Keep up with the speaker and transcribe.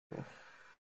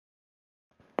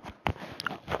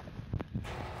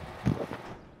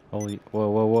Holy, whoa,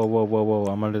 whoa, whoa, whoa, whoa, whoa!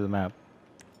 I'm under the map.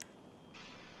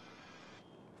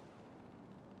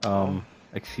 Oh.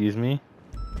 Excuse me?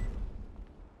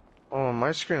 Oh, on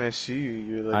my screen I see you.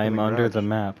 You're like in I'm the under garage. the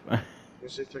map.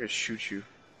 Let's see if I can shoot you.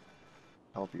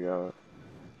 Help you out.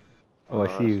 Oh, I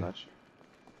see That's you. not you.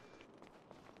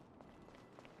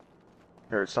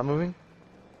 Here, stop moving.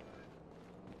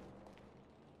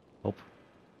 Oh.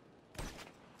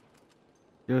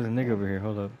 There's a nigga over here.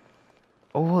 Hold up.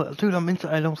 Oh, dude, I'm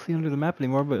inside. I don't see under the map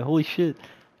anymore, but holy shit.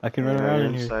 I can run Yeah, around you're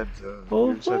in here. inside the Oh,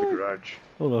 you're inside the fuck. garage.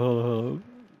 Hold on, hold on, hold on.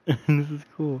 This is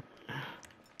cool.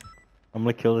 I'm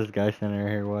gonna kill this guy standing right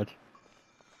here, watch.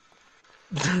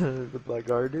 The black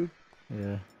guard, dude.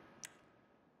 Yeah.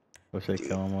 What should I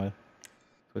kill him with?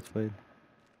 Switchblade?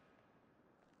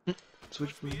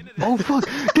 Switchblade. Oh, fuck!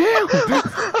 Damn!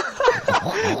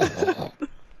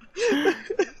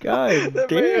 God That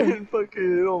damn! man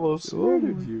fucking almost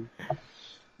murdered you.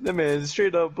 That man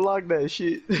straight up blocked that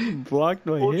shit. Blocked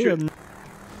my Ultra. hit.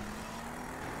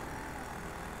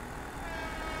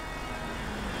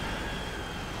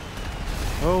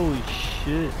 Holy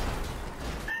shit.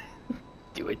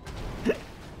 Do it.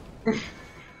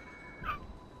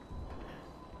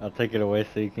 I'll take it away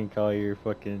so you can call your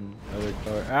fucking other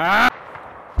car. Ah!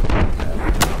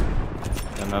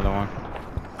 Another one.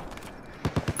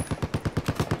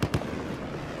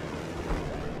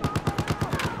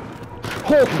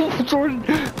 Oh, Jordan!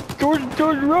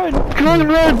 Jordan, run! Jordan,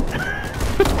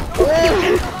 run!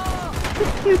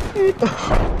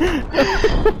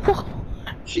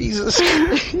 Jesus.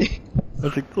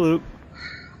 That's a clip.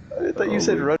 I thought you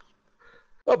said run.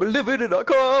 I'm living in a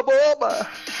car bomb.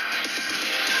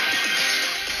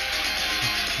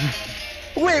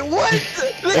 Wait, what?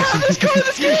 They have this car in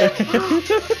this game?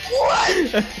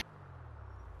 What?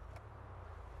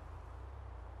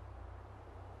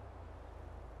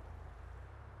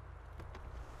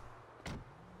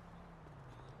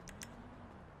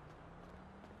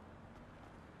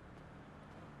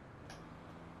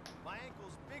 My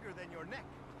ankle's bigger than your neck.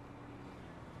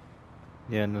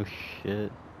 Yeah, no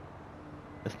shit.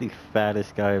 That's the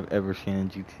fattest guy I've ever seen in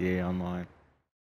GTA Online.